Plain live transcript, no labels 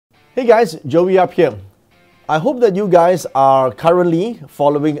Hey guys, Joey up here. I hope that you guys are currently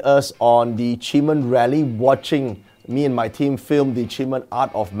following us on the Achievement Rally, watching me and my team film the Achievement Art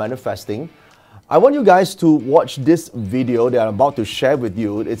of Manifesting. I want you guys to watch this video that I'm about to share with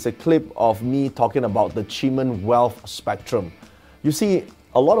you. It's a clip of me talking about the Achievement Wealth Spectrum. You see,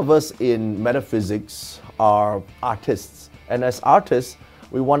 a lot of us in metaphysics are artists, and as artists,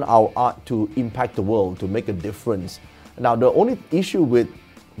 we want our art to impact the world, to make a difference. Now, the only issue with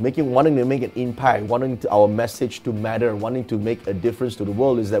wanting to make an impact, our message to matter, wanting to make a difference to the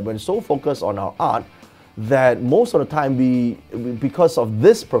world is that we're so focused on our art that most of the time because of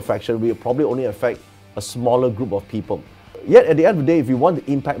this perfection, we probably only affect a smaller group of people. Yet at the end of the day, if we want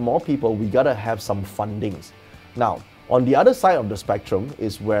to impact more people, we gotta have some fundings. Now, on the other side of the spectrum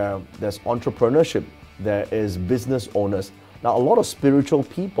is where there's entrepreneurship, there is business owners. Now, a lot of spiritual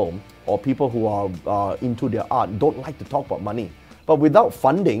people or people who are into their art don't like to talk about money. But without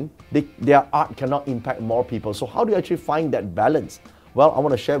funding, their art cannot impact more people. So how do you actually find that balance? Well, I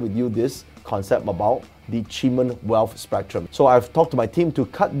want to share with you this concept about the Achievement Wealth Spectrum. So I've talked to my team to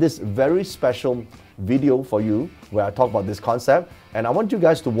cut this very special video for you where I talk about this concept. And I want you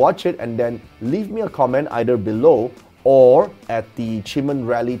guys to watch it and then leave me a comment either below or at the Achievement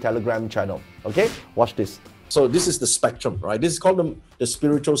Rally Telegram channel. Okay, watch this. So this is the spectrum, right? This is called the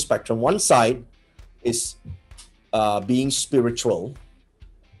spiritual spectrum. One side is being spiritual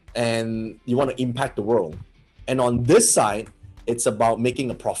and you want to impact the world. And on this side, it's about making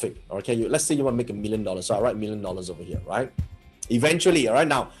a profit. Okay, let's say you want to make $1 million. So I write $1 million over here, right? Eventually, all right?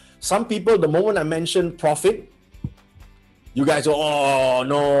 Now, some people, the moment I mention profit, you guys go, oh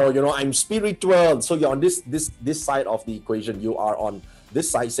no, I'm spiritual. So you're on this side of the equation. You are on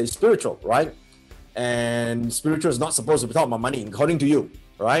this side, say spiritual, right? And spiritual is not supposed to be talking about money, according to you,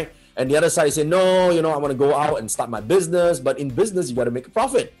 right? And the other side say, no, I want to go out and start my business. But in business, you got to make a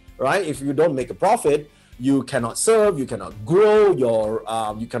profit, right? If you don't make a profit, you cannot serve, you cannot grow,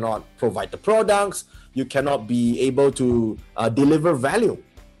 you cannot provide the products, you cannot be able to deliver value,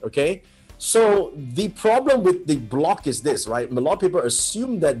 okay? So the problem with the block is this, right? A lot of people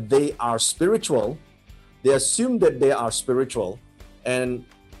assume that they are spiritual. They assume that they are spiritual. And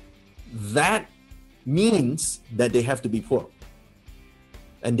that means that they have to be poor.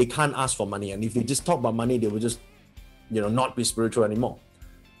 And they can't ask for money. And if you just talk about money, they will just, not be spiritual anymore.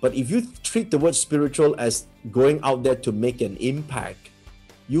 But if you treat the word spiritual as going out there to make an impact,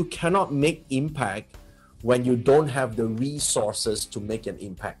 you cannot make impact when you don't have the resources to make an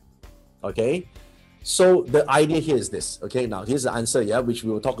impact. Okay? So the idea here is this. Okay, now here's the answer, which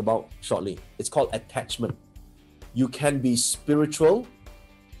we will talk about shortly. It's called attachment. You can be spiritual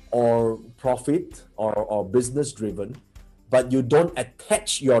or profit or business driven, but you don't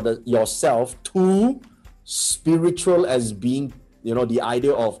attach yourself to spiritual as being, the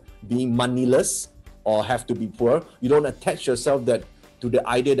idea of being moneyless or have to be poor. You don't attach yourself to the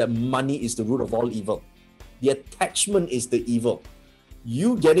idea that money is the root of all evil. The attachment is the evil.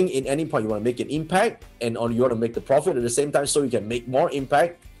 You getting in any point, you want to make an impact and or you want to make the profit at the same time so you can make more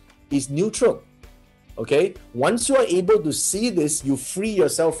impact is neutral. Okay? Once you are able to see this, you free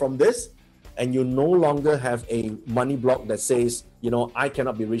yourself from this, and you no longer have a money block that says, I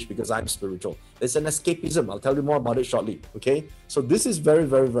cannot be rich because I'm spiritual. It's an escapism. I'll tell you more about it shortly. Okay. So this is very,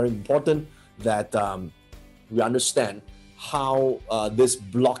 very, very important that we understand how this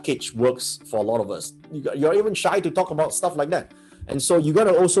blockage works for a lot of us. You're even shy to talk about stuff like that. And so you got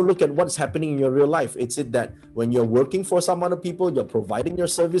to also look at what's happening in your real life. It's that when you're working for some other people, you're providing your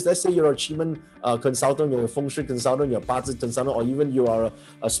service. Let's say you're a achievement consultant, you're a feng shui consultant, you're a party consultant, or even you are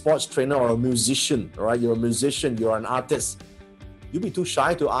a sports trainer or a musician, right? You're a musician, you're an artist. You'd be too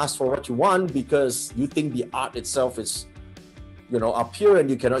shy to ask for what you want because you think the art itself is, up here and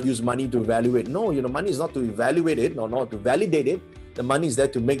you cannot use money to evaluate. No, money is not to evaluate it, or not to validate it. The money is there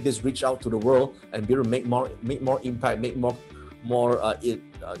to make this reach out to the world and be able to make more impact, make more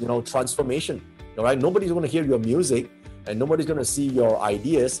transformation. All right, nobody's going to hear your music and nobody's going to see your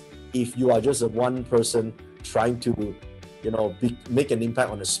ideas if you are just a one person trying to make an impact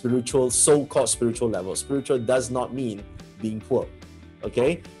on a so-called spiritual level. Spiritual does not mean being poor.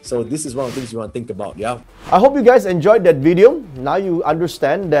 Okay, so this is one of the things you want to think about. I hope you guys enjoyed that video. Now you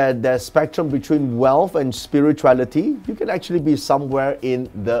understand that the spectrum between wealth and spirituality, you can actually be somewhere in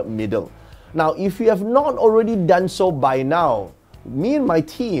the middle. Now, if you have not already done so by now, me and my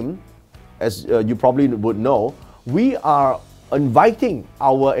team, as you probably would know, we are inviting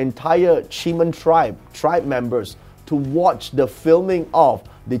our entire Achievement tribe members to watch the filming of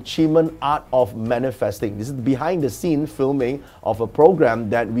the Chiman Art of Manifesting. This is behind the scene filming of a program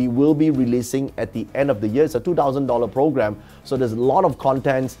that we will be releasing at the end of the year. It's a $2,000 program, so there's a lot of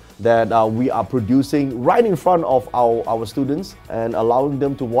content that we are producing right in front of our students and allowing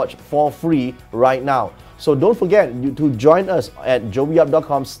them to watch for free right now. So don't forget to join us at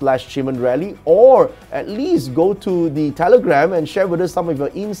joviup.com/ChimanRally, or at least go to the Telegram and share with us some of your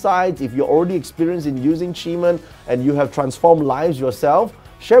insights. If you're already experienced in using Chiman and you have transformed lives yourself,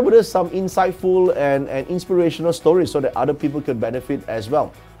 share with us some insightful and inspirational stories so that other people can benefit as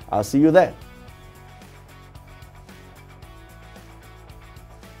well. I'll see you there.